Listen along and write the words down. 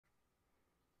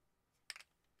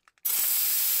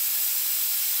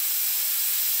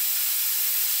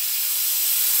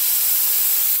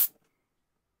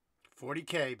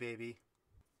40K, baby.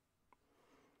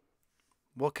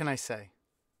 What can I say?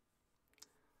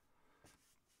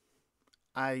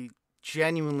 I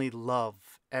genuinely love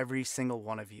every single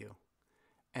one of you.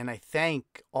 And I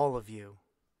thank all of you.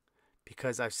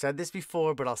 Because I've said this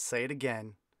before, but I'll say it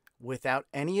again. Without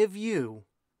any of you,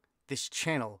 this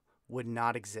channel would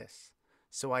not exist.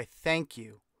 So I thank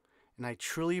you. And I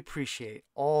truly appreciate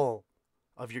all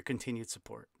of your continued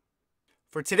support.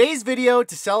 For today's video,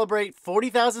 to celebrate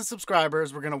 40,000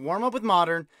 subscribers, we're going to warm up with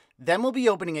Modern. Then we'll be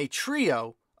opening a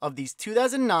trio of these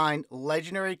 2009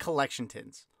 Legendary Collection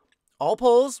tins. All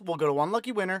polls will go to one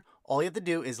lucky winner. All you have to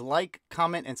do is like,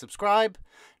 comment, and subscribe.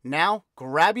 Now,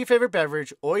 grab your favorite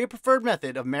beverage or your preferred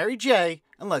method of Mary J,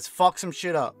 and let's fuck some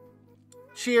shit up.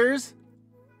 Cheers.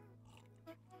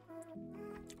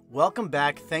 Welcome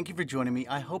back. Thank you for joining me.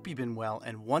 I hope you've been well.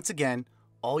 And once again,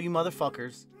 all you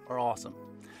motherfuckers are awesome.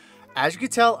 As you can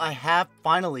tell, I have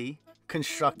finally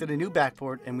constructed a new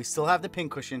backboard, and we still have the pin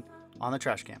cushion on the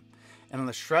trash can. And on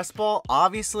the stress ball,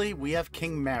 obviously, we have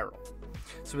King Merrill.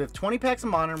 So we have 20 packs of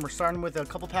Modern. We're starting with a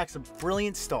couple packs of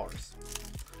Brilliant Stars.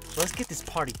 So let's get this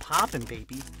party popping,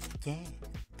 baby. Yeah.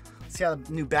 Let's see how the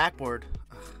new backboard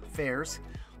fares.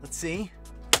 Let's see.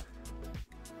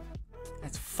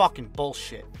 That's fucking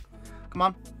bullshit. Come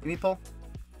on, give me a pull.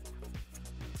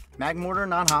 Mag Mortar,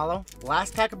 non-hollow.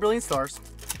 Last pack of Brilliant Stars.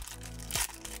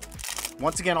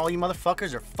 Once again, all you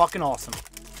motherfuckers are fucking awesome.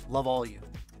 Love all you.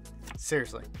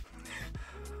 Seriously.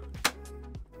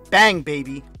 Bang,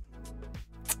 baby.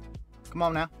 Come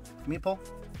on now. Give me a pull.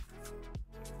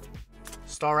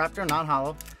 Star Raptor,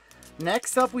 non-hollow.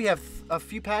 Next up, we have a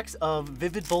few packs of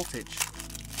Vivid Voltage.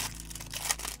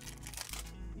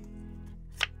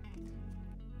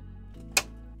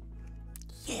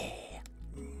 Yeah.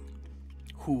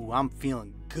 Ooh, I'm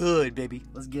feeling good, baby.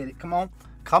 Let's get it. Come on.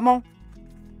 Come on.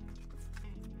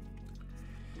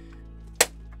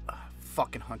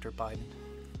 Fucking Hunter Biden.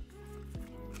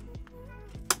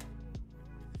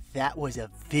 That was a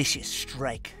vicious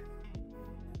strike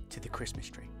to the Christmas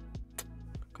tree.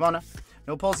 Come on now.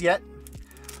 No pulls yet.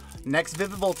 Next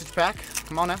Vivid Voltage pack.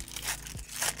 Come on now.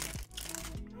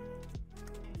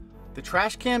 The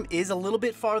trash cam is a little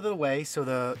bit farther away, so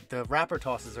the wrapper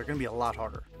tosses are going to be a lot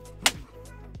harder.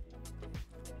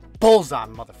 Bullseye,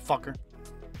 motherfucker.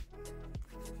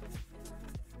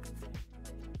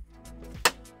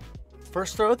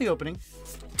 First throw at the opening.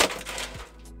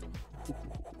 Ooh,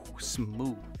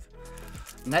 smooth.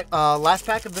 Next, last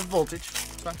pack of the Voltage.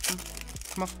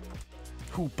 Come on.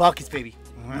 Ooh, buckets, baby.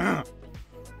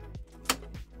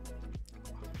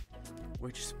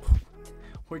 We're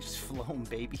just flowing,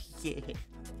 baby. Yeah.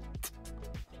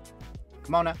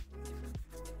 Come on now.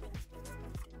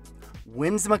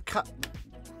 Whimsical.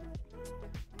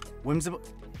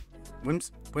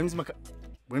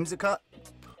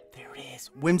 There it is.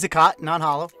 Whimsicott,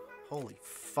 non-hollow. Holy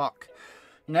fuck.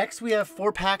 Next, we have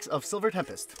 4 packs of Silver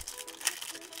Tempest.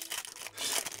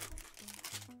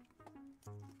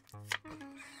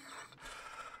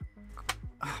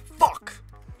 Fuck.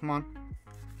 Come on.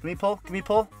 Give me a pull. Give me a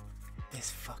pull. This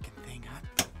fucking thing.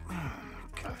 Oh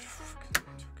my gosh.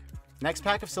 Next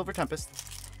pack of Silver Tempest.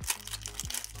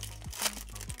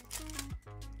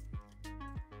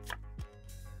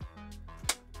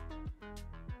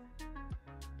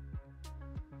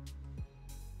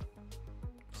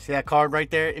 See that card right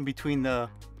there in between the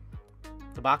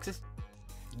boxes?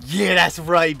 Yeah, that's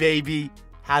right, baby.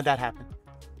 How'd that happen?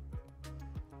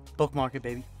 Bookmark it,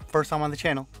 baby. First time on the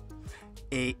channel.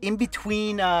 In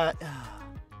between, what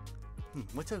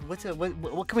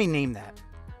can we name that?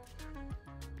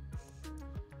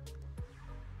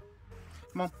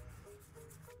 Come on.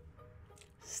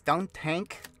 Stun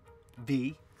Tank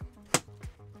V.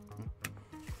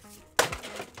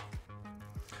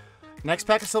 Next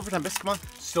pack of Silver Tempest. Come on.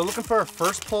 Still looking for our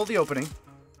first pull of the opening.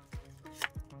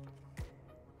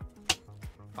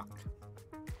 Fuck.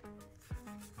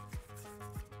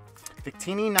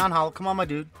 Victini, non-hollow. Come on, my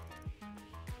dude.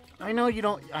 I know you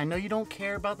don't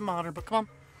care about the Modern, but come on.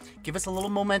 Give us a little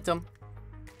momentum.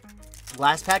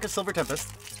 Last pack of Silver Tempest.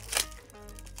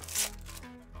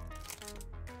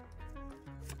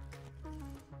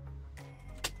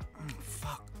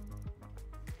 Fuck.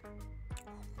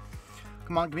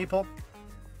 Come on, give me a pull.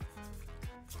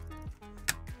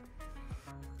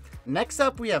 Next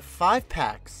up, we have 5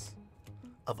 packs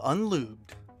of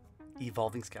unlubed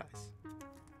Evolving Skies.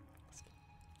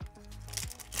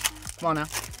 Come on now.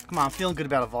 Come on, I'm feeling good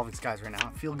about Evolving Skies right now.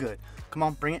 I feel good. Come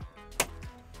on, bring it.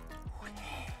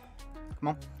 Come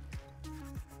on.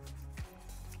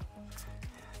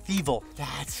 Thievul.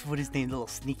 That's what his name, little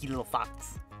sneaky little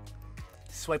fox.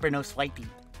 Swiper, no swipey.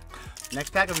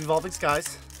 Next pack of Evolving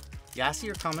Skies. Yeah, I see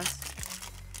your comments.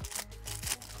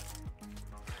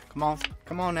 Come on.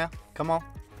 Come on now. Come on.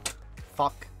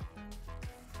 Fuck.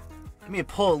 Give me a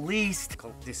pull at least.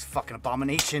 This fucking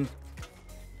abomination.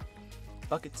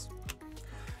 Buckets.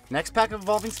 Next pack of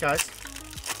Evolving Skies.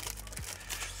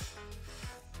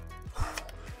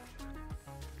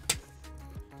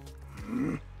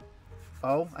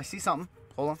 Oh, I see something.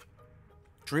 Hold on.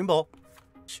 Dream Ball.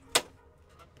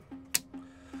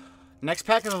 Next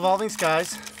pack of Evolving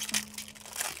Skies.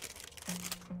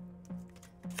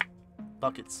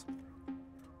 Buckets.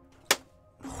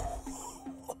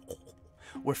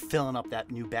 We're filling up that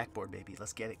new backboard, baby.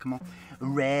 Let's get it. Come on.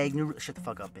 Ragnar. Shut the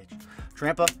fuck up, bitch.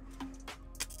 Trampa.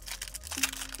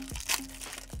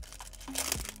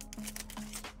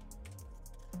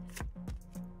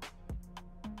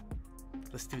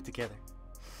 Let's do it together.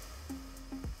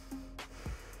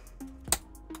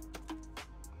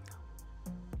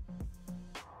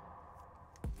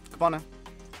 Come on now.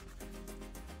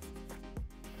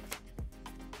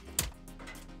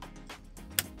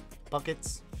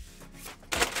 Buckets.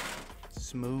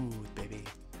 Smooth, baby.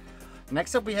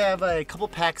 Next up, we have a couple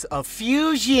packs of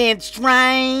Fusion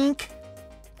Strength.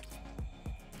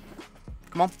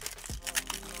 Come on.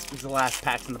 This is the last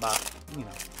pack in the box. You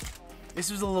know,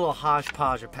 this was a little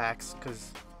hodgepodge of packs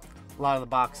because a lot of the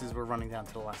boxes were running down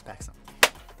to the last pack. So.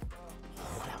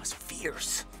 Oh, that was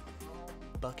fierce.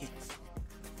 Buckets.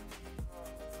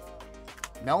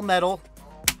 Melmetal.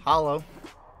 Hollow.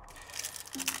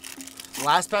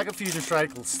 Last pack of Fusion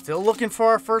Strike. Still looking for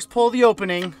our first pull of the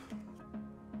opening.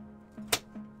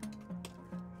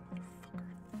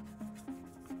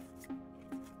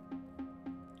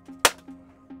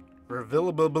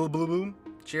 Boom.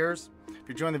 Cheers. If you're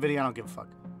enjoying the video, I don't give a fuck.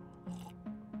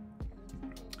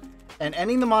 And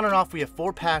ending the on and off, we have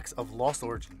 4 packs of Lost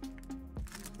Origin.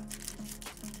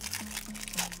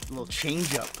 A little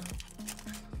change up.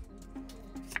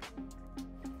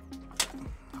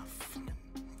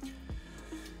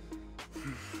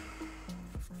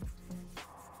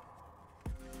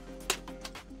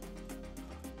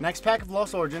 Next pack of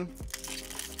Lost Origin.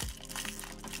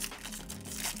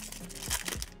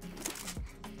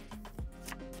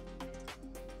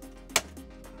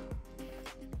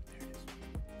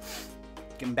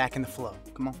 Getting back in the flow.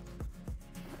 Come on.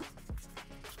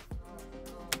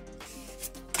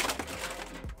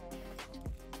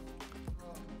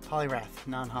 Polyrath,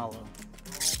 non-hollow.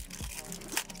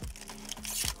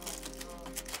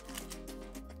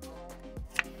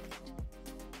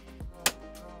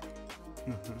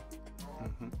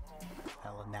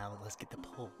 Now let's get the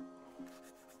pull.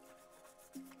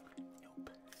 Nope.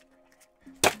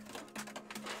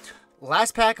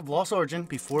 Last pack of Lost Origin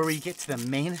before we get to the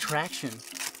main attraction.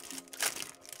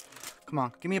 Come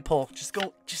on, give me a pull. Just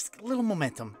a little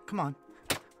momentum. Come on.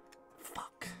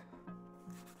 Fuck.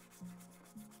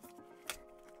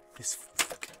 This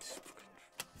fucking...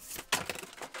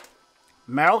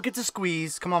 Meryl gets a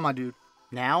squeeze. Come on, my dude.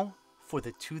 Now for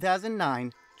the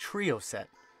 2009 trio set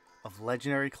of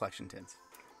Legendary Collection tins.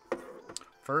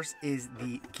 First is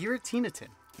the Giratina tin.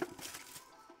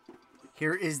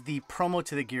 Here is the promo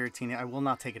to the Giratina. I will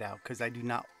not take it out because I do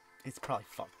not. It's probably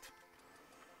fucked.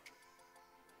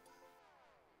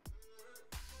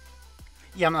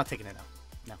 Yeah, I'm not taking it out.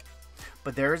 No.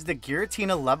 But there's the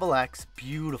Giratina Level X.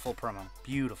 Beautiful promo.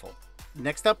 Beautiful.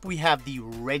 Next up, we have the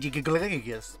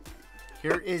Regigigas.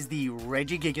 Here is the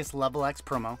Regigigas Level X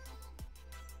promo.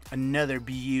 Another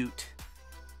beaut.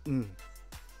 This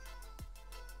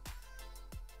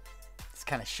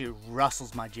kind of shit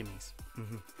rustles my jimmies.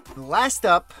 Last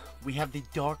up, we have the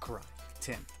Darkrai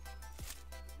tin.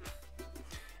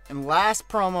 And last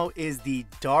promo is the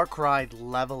Darkrai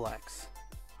Level X.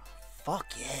 Fuck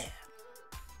yeah.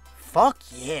 Fuck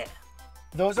yeah.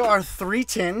 Those are our 3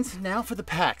 tins. Now for the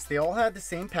packs. They all had the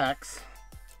same packs.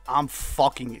 I'm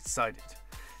fucking excited.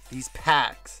 These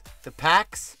packs. The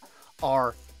packs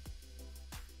are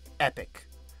epic.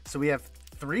 So we have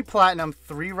 3 Platinum,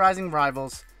 3 Rising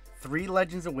Rivals, 3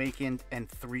 Legends Awakened, and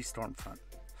 3 Stormfront.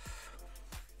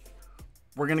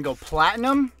 We're going to go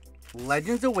Platinum,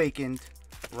 Legends Awakened,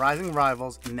 Rising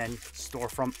Rivals, and then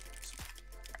Stormfront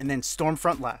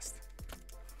last.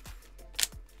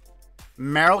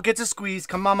 Meryl gets a squeeze.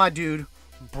 Come on, my dude.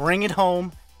 Bring it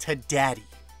home to daddy.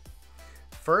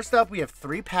 First up, we have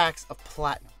 3 packs of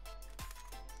Platinum.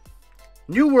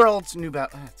 New Worlds, new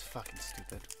battle. That's fucking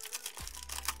stupid.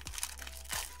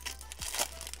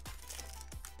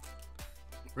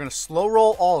 We're going to slow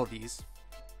roll all of these.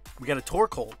 We got a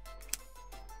Torkoal.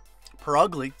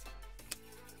 Perugly.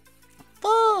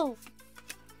 Full.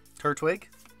 Turtwig.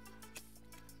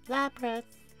 Lapras.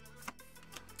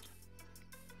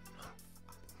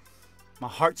 My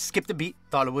heart skipped a beat.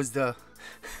 Thought it was the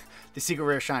secret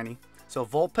rare shiny. So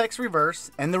Vulpix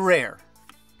reverse and the rare.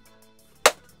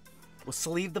 We'll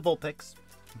sleeve the Vulpix.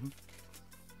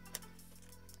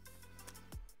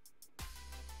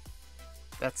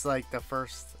 That's like the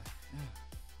first.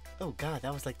 Oh god,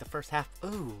 that was like the first half.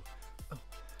 Ooh.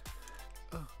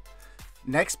 Oh.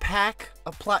 Next pack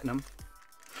of platinum.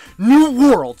 New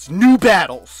worlds, new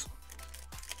battles.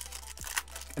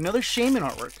 Another shaman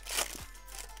artwork.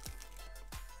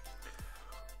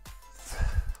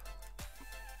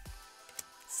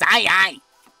 Sai-ai.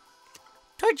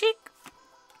 Torchic.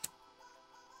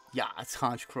 Yeah, it's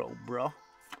Honchkrow, bro.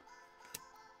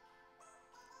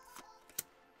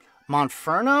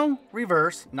 Monferno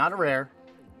reverse, not a rare,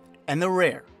 and the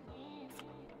rare.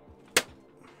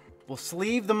 We'll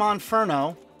sleeve the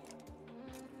Monferno.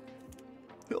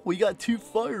 We got 2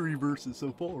 fire reverses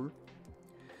so far.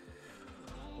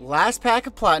 Last pack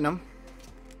of platinum.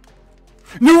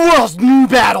 New worlds, new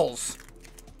battles.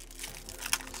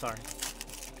 Sorry.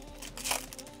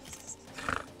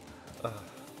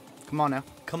 Come on now.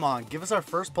 Come on. Give us our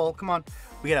first pull. Come on.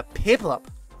 We got a Piplup.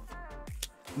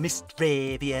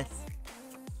 Mischievous.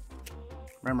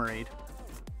 Remoraid.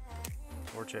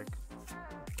 Torchic.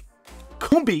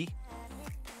 Combee.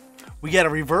 We got a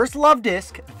reverse love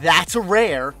disc. That's a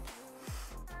rare.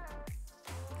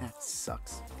 That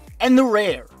sucks. And the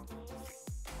rare.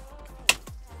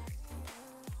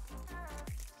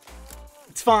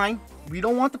 It's fine. We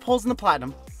don't want the pulls in the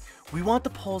platinum. We want the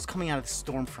pulls coming out of the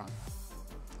Stormfront.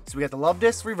 So we got the love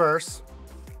disc reverse.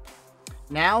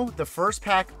 Now the first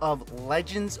pack of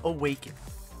Legends Awaken.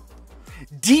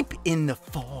 Deep in the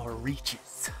far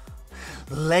reaches,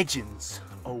 Legends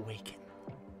Awaken.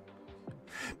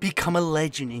 Become a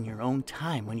legend in your own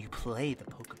time when you play the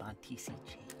Pokemon TCG.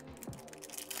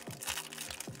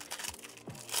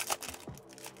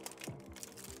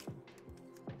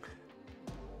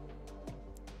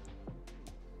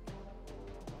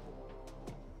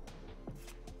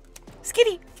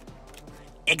 Skitty.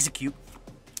 Execute.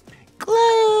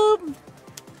 Gloom.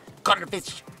 Got a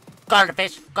fish. Got a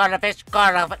fish. Got a fish.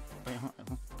 Got a fish.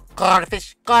 Got a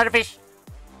fish. Got a fish.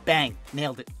 Bang.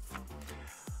 Nailed it.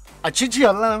 A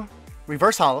Chichiolo.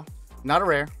 Reverse hollow. Not a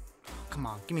rare. Come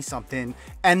on. Give me something.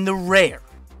 And the rare.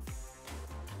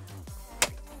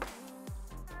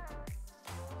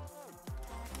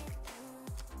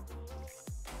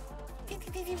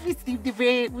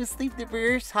 We sleep the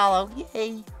reverse hollow.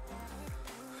 Yay.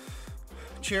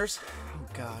 Cheers. Oh,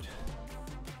 God.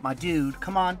 My dude,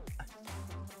 come on.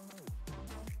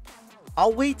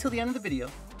 I'll wait till the end of the video.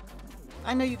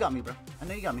 I know you got me, bro. I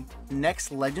know you got me.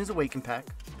 Next Legends Awaken pack.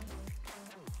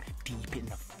 Deep in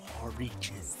the far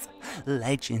reaches,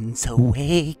 Legends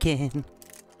Awaken.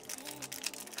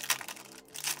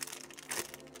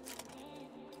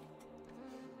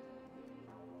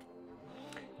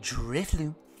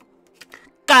 Drifloon.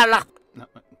 Gala. No.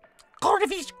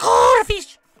 Quarterfish.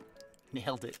 Quarterfish.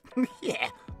 Nailed it. Yeah.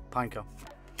 Pineco.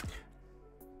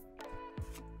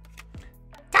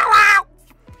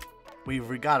 We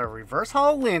got a reverse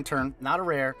hollow lantern, not a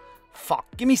rare. Fuck.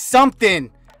 Give me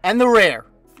something. And the rare.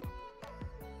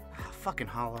 Fucking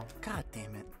hollow. God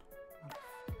damn it.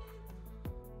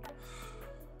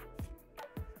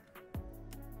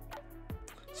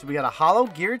 So we got a hollow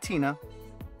Giratina.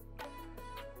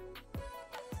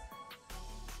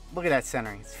 Look at that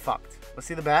centering. It's fucked. Let's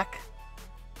see the back.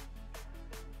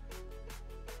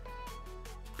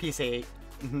 PSA 8.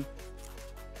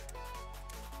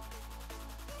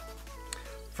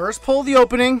 First pull the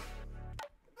opening.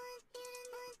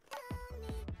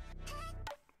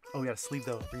 Oh, we gotta sleeve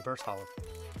the reverse hollow.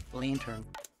 Lantern.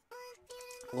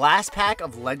 Last pack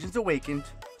of Legends Awakened.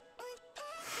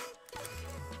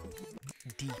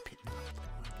 Deep in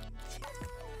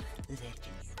the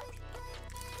Legends.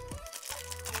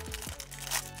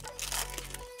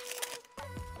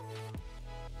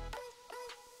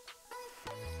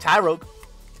 Tyrogue.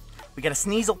 We got a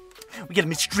Sneasel. We got a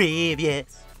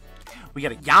Mischievous. We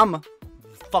got a Yama.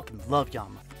 Fucking love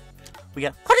Yama. We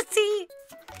got Horsey.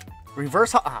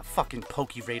 Reverse. Ah, fucking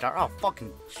Pokey Radar. Oh,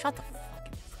 fucking. Shut the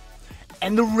fucking.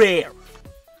 And the rare.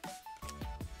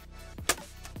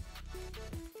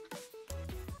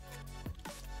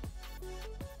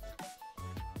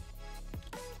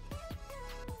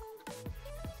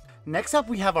 Next up,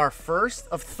 we have our first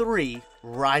of 3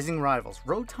 Rising Rivals.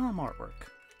 Rotom artwork.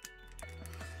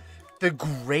 The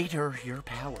greater your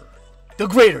power, the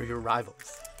greater your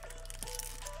rivals.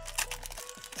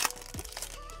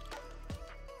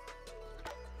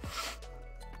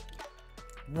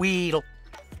 Weedle.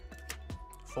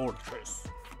 Fortress.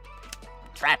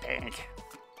 Trapinch.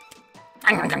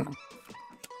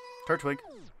 Turtwig.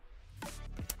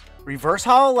 Reverse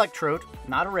Hollow Electrode,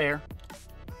 not a rare.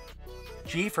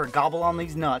 G for Gobble on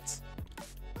these nuts.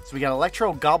 So we got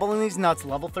Electro Gobble on these nuts,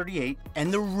 level 38.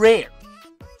 And the rare.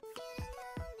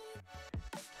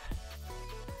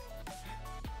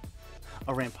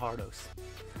 A Rampardos.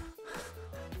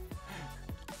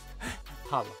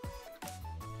 Hollow.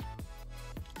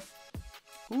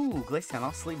 Ooh, Glaceon,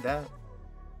 I'll sleeve that.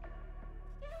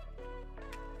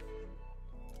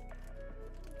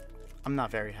 I'm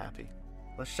not very happy.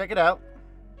 Let's check it out.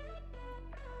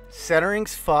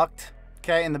 Centering's fucked.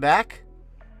 Okay, in the back.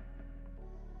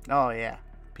 Oh, yeah.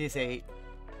 PSA 8.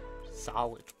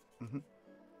 Solid.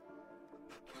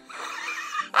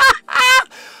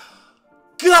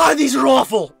 God, these are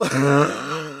awful!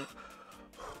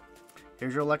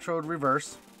 Here's your Electrode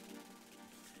reverse.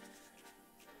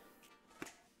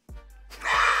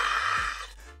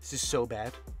 This is so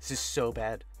bad. This is so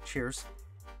bad. Cheers.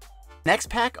 Next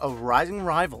pack of Rising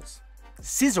Rivals.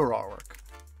 Scissor artwork.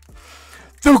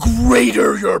 The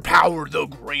greater your power, the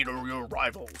greater your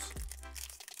rivals.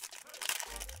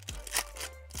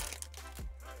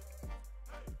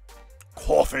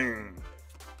 Coughing.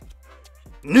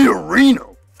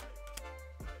 Nidorino.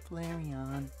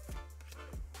 Flareon.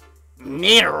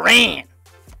 Nidoran.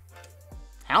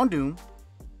 Houndoom.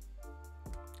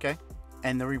 Okay.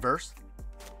 And the reverse.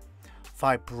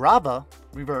 Vibrava.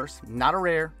 Reverse. Not a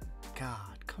rare.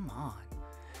 God, come on.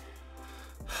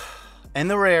 And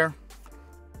the rare.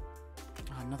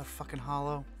 Oh, another fucking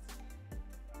hollow.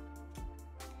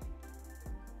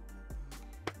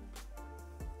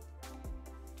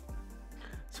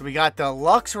 So we got the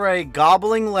Luxray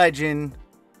Gobbling Legend.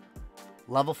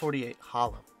 Level 48.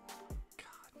 Hollow.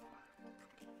 God.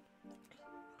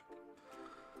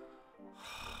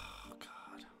 Oh,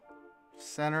 God.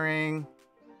 Centering.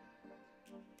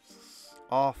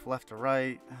 Off left to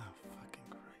right. Oh, fucking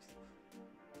Christ.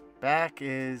 Back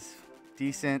is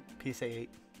decent. PSA 8.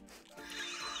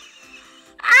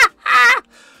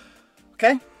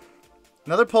 Okay.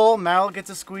 Another pull. Marl gets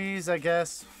a squeeze, I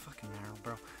guess. Fucking Marl,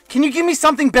 bro. Can you give me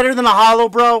something better than a hollow,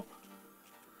 bro?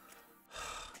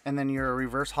 And then your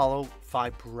reverse hollow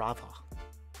Vibrava.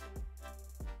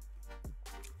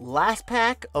 Last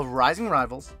pack of Rising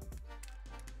Rivals.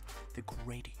 The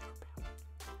greater.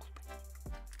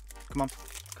 Come on.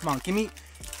 Come on.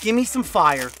 Give me some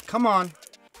fire. Come on.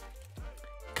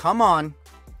 Come on.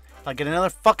 If I get another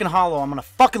fucking hollow, I'm gonna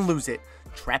fucking lose it.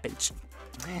 Trapinch.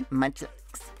 Munchlax.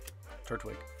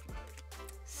 Turtwig.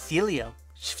 Celio.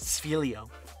 Sphelio.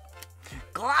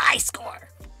 Gliscor.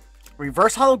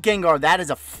 Reverse hollow Gengar. That is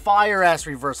a fire ass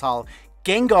reverse hollow.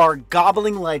 Gengar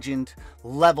Gobbling Legend.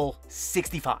 Level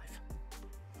 65.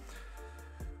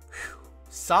 Whew.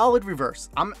 Solid reverse.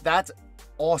 That's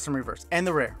awesome reverse. And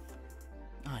the rare.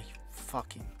 Oh, you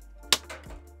fucking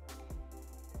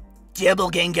double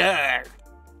Gengar.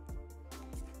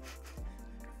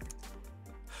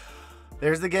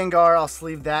 There's the Gengar. I'll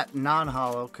sleeve that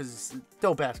non-hollow because it's a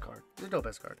dope ass card. It's a dope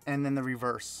ass card. And then the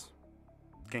reverse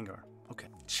Gengar. Okay.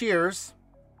 Cheers.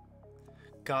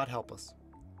 God help us.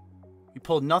 We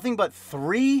pulled nothing but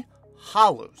 3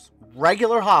 hollows.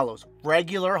 Regular hollows.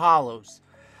 Regular hollows.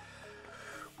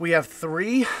 We have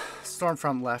 3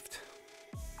 Stormfront left.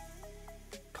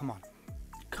 Come on.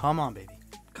 Come on, baby.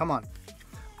 Come on.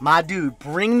 My dude,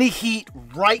 bring the heat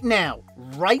right now.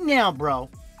 Right now, bro.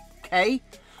 Okay?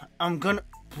 I'm gonna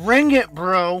bring it,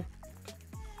 bro.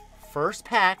 First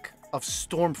pack of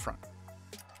Stormfront.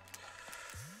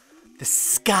 The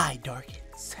sky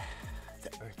darkens.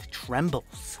 The earth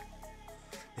trembles.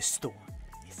 The storm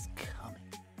is coming.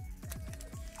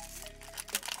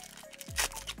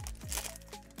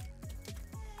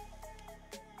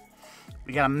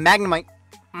 We got a Magnemite.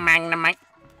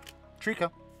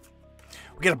 Trico.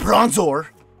 We got a Bronzor.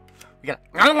 We got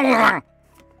a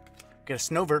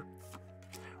Snover.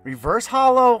 Reverse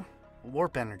hollow.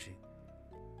 Warp Energy.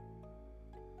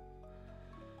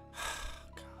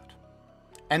 God.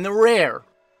 And the rare.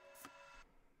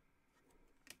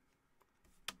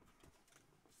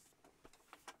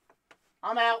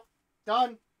 I'm out.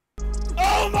 Done.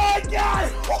 Oh my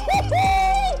god!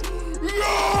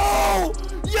 Yo!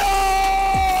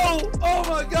 Yo! Oh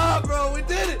my god, bro. We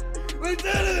did it! We did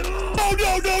it! Oh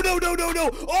no, no, no, no, no, no!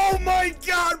 Oh my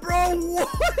god, bro!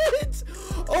 What?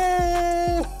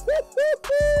 Oh!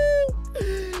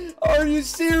 Are you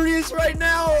serious right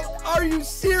now? Are you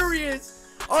serious?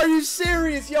 Are you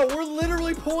serious? Yo, we're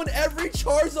literally pulling every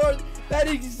Charizard that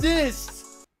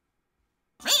exists.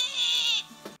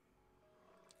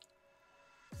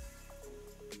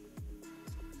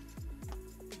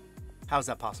 How is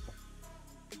that possible?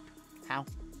 How?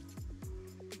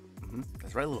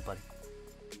 That's right, little buddy.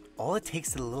 All it takes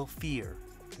is a little fear.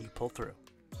 You pull through.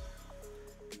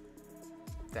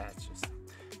 That's just...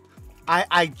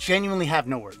 I genuinely have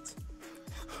no words.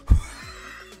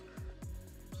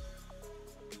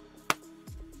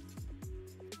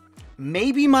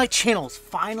 Maybe my channel's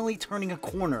finally turning a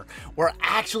corner where I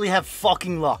actually have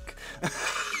fucking luck.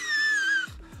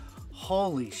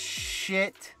 Holy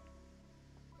shit.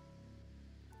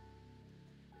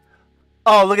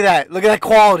 Oh, look at that. Look at that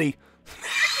quality.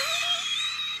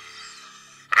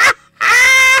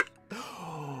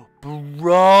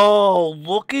 Bro,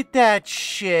 look at that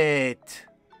shit.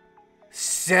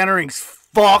 Centering's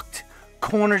fucked.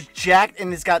 Corner's jacked,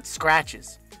 and it's got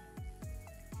scratches.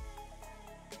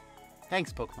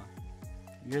 Thanks, Pokemon.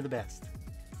 You're the best.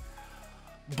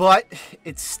 But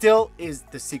it still is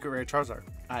the secret rare Charizard.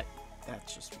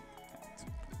 That's just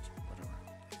whatever.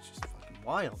 It's just fucking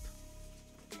wild.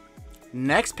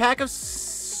 Next pack of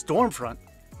Stormfront.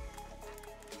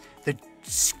 The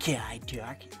sky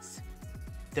darkens.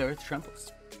 The earth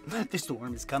trembles. The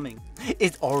storm is coming.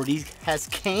 It already has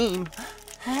came.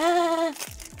 Come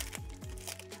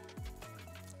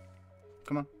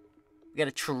on. We got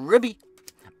a Trippy.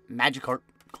 Magikarp,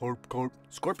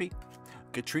 Scorpy,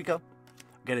 Gatrico,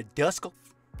 we got a Duskull,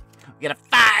 we got a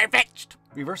Farfetch'd,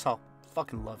 Reverse Hall.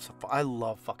 I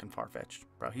love fucking Farfetch'd,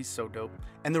 bro. He's so dope.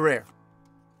 And the rare.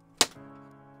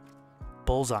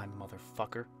 Bullseye,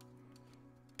 motherfucker.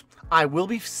 I will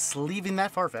be sleeving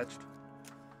that Farfetch'd.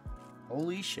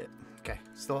 Holy shit. Okay,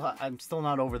 I'm still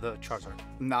not over the Charizard.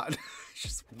 Not, it's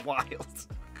just wild.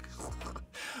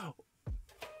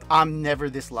 I'm never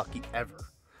this lucky, ever.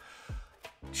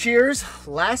 Cheers,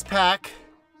 last pack.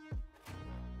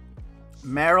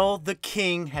 Meryl the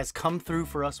King has come through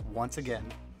for us once again.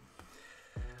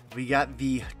 We got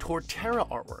the Torterra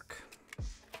artwork.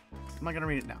 I'm not gonna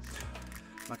read it now.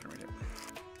 I'm not gonna read it.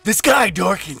 The sky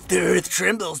darkens, the earth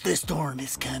trembles, the storm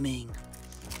is coming.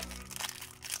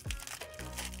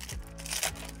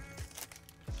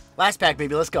 Last pack,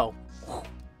 baby, let's go.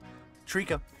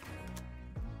 Trico.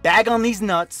 Bag on these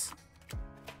nuts.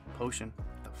 Potion.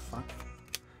 The fuck?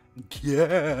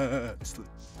 Yes.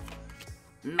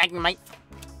 Magnemite.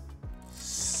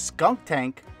 Skunk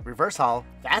Tank. Reverse Hall.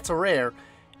 That's a rare.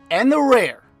 And the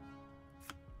rare.